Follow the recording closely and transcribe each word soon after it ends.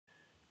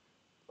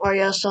Oh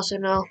yeah, start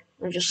it now.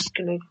 I'm just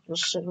gonna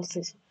sit with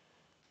it.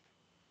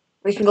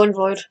 We can go in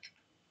void.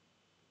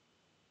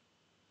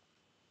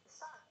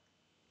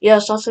 Yeah,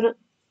 started it.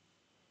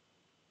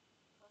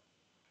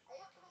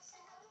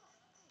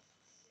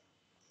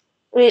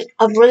 I mean,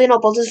 I'm really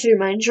not bothered to do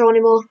my intro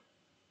anymore.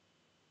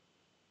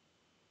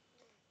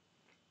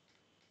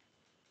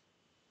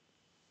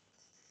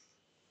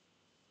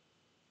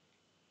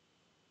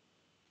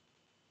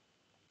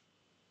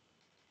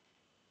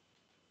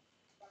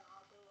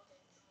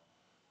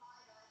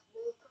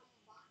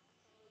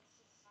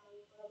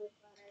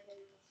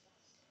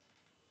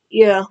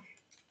 Yeah,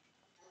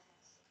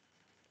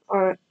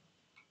 alright.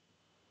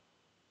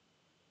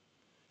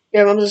 Yeah,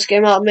 remember this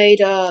game? I made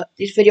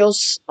these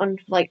videos on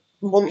like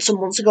months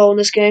and months ago on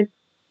this game.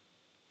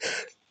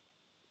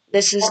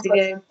 This is the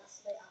game.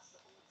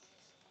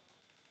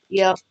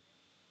 Yeah,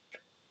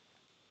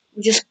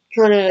 we just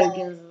kind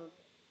of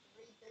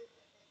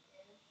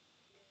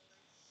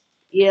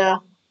yeah,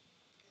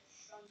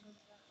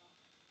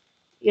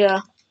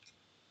 yeah.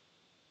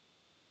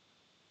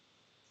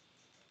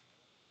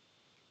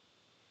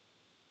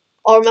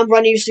 I remember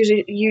I used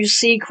to use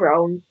C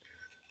Crown.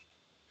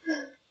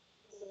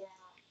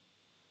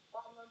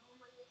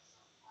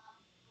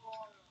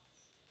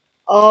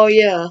 Oh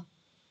yeah,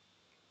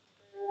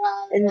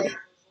 and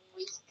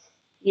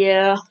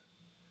yeah,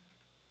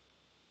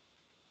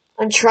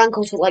 and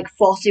Tranquil took like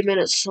 40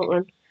 minutes or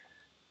something.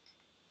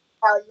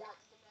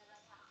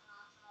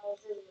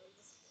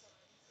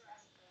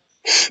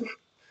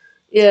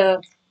 Yeah,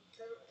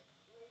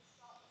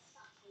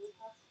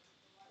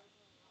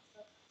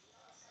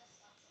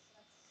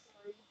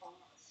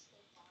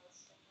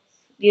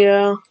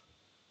 yeah.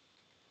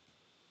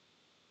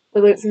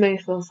 Wait for me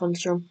for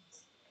Thunderstorm.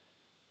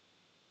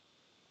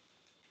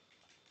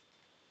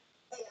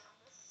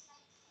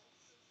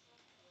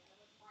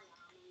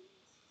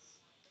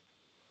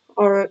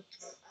 Alright.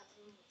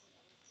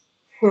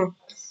 Huh.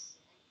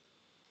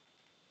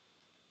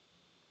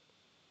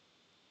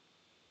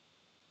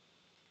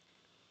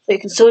 So you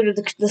can still do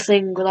the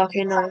thing without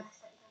getting out.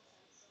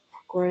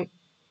 Great.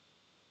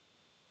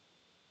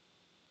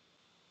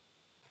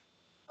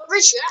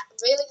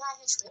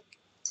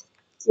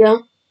 Yeah.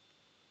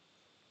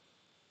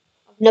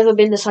 I've never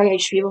been this high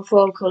HP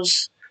before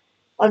because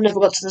I've never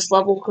got to this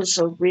level because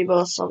of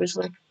rebirths,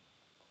 obviously.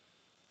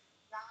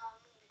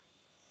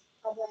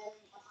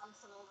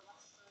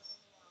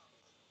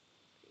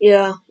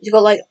 Yeah. He's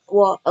got like,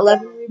 what,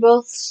 11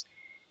 rebirths?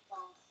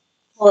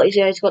 Well,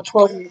 yeah, he's got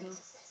 12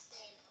 rebirths.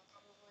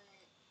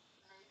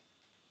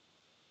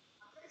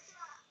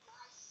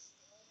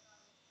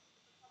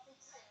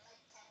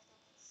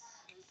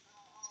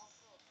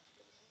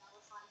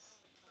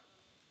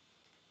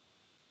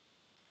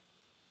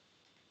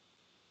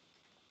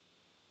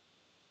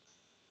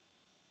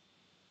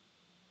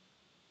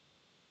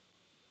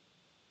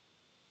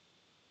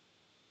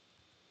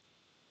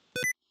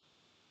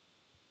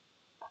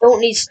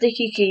 Don't need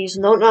sticky keys,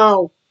 not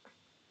now.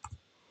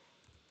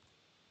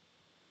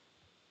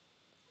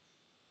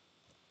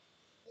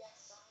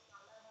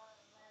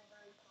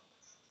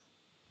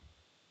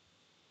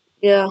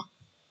 Yeah.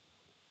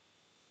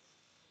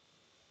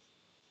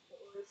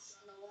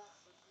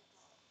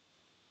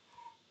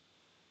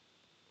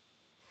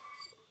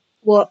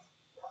 What?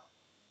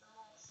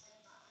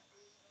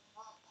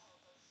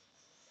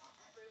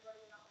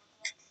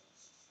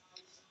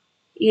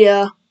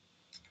 Yeah.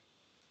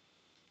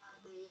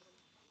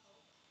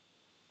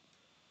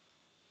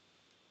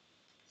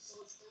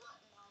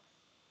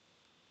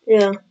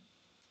 Yeah.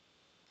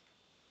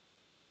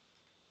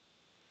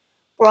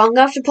 Bro, I'm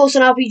gonna have to post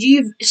an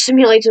RPG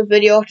simulator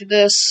video after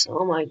this.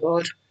 Oh my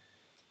god.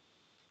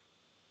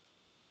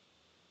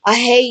 I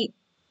hate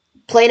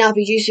playing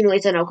RPG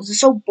simulator now because it's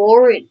so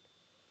boring.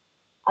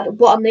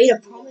 But I made a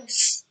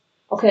promise.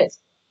 Okay,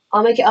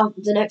 I'll make it out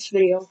the next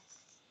video.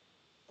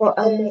 But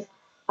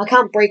I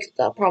can't break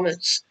that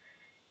promise.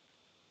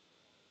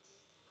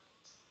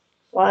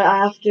 So I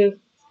have to.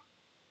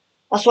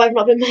 That's why I've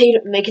not been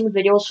making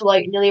videos for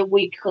like nearly a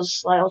week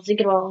because like I was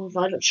thinking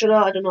about should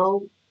I don't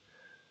know.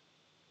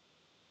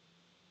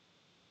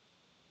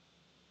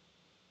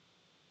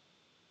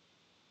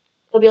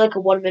 It'll be like a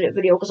 1 minute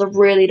video because I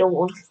really don't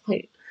want to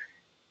play.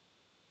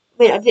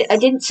 I mean, I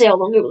didn't say how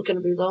long it was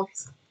gonna be though.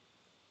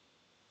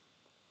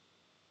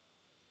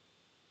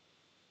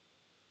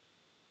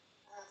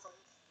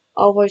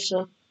 Oh, wait,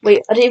 sir.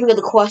 Wait, I didn't even get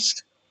the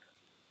quest.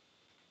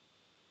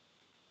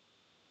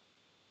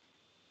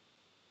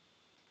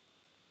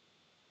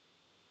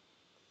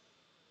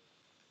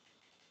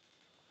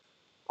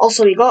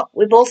 Also, we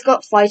both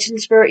got fighting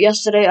spirit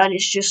yesterday, and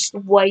it's just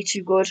way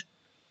too good.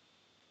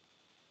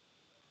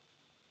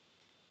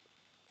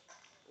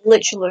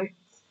 Literally,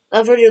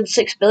 I've already done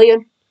 6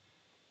 billion.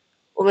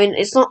 I mean,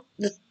 it's not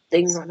the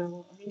thing right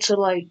now. I need to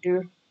like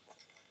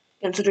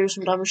get to do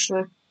some damage to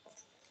me.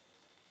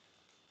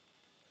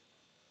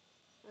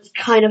 It's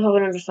kind of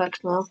having an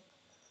effect now.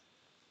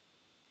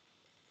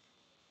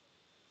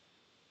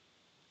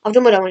 I've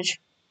done my damage.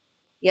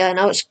 Yeah,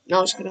 now it's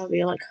gonna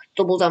be like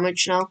double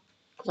damage now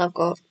because I've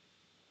got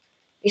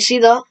You see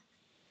that?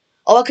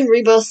 Oh, I can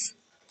rebirth.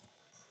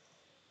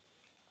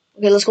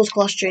 Okay, let's go to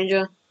class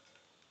changer.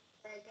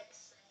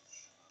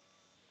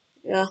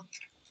 Yeah.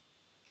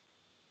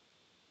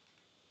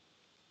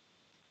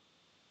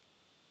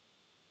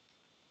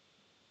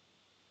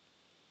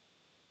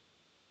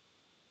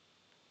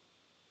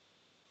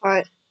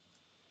 Alright.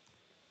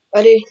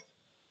 Ready?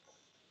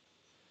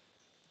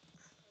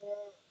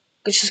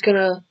 It's just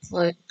gonna,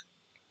 like,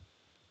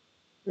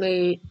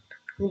 wait.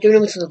 I'm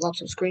giving it to the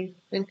laptop screen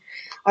thing.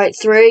 Alright,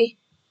 3,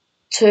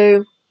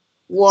 2,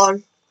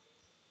 1.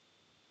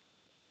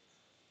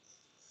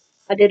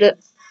 I did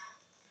it.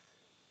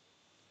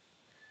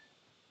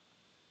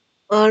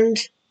 And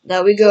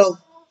there we go.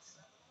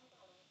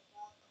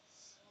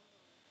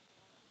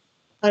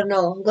 I don't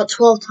know, I've got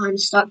 12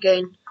 times stat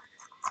gain.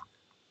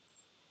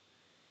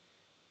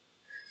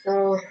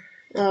 So,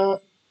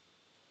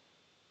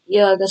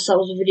 yeah, I guess that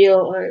was the video.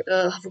 Alright,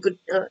 have a good,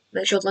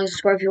 make sure to like and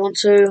subscribe if you want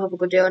to. Have a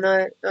good day or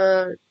night.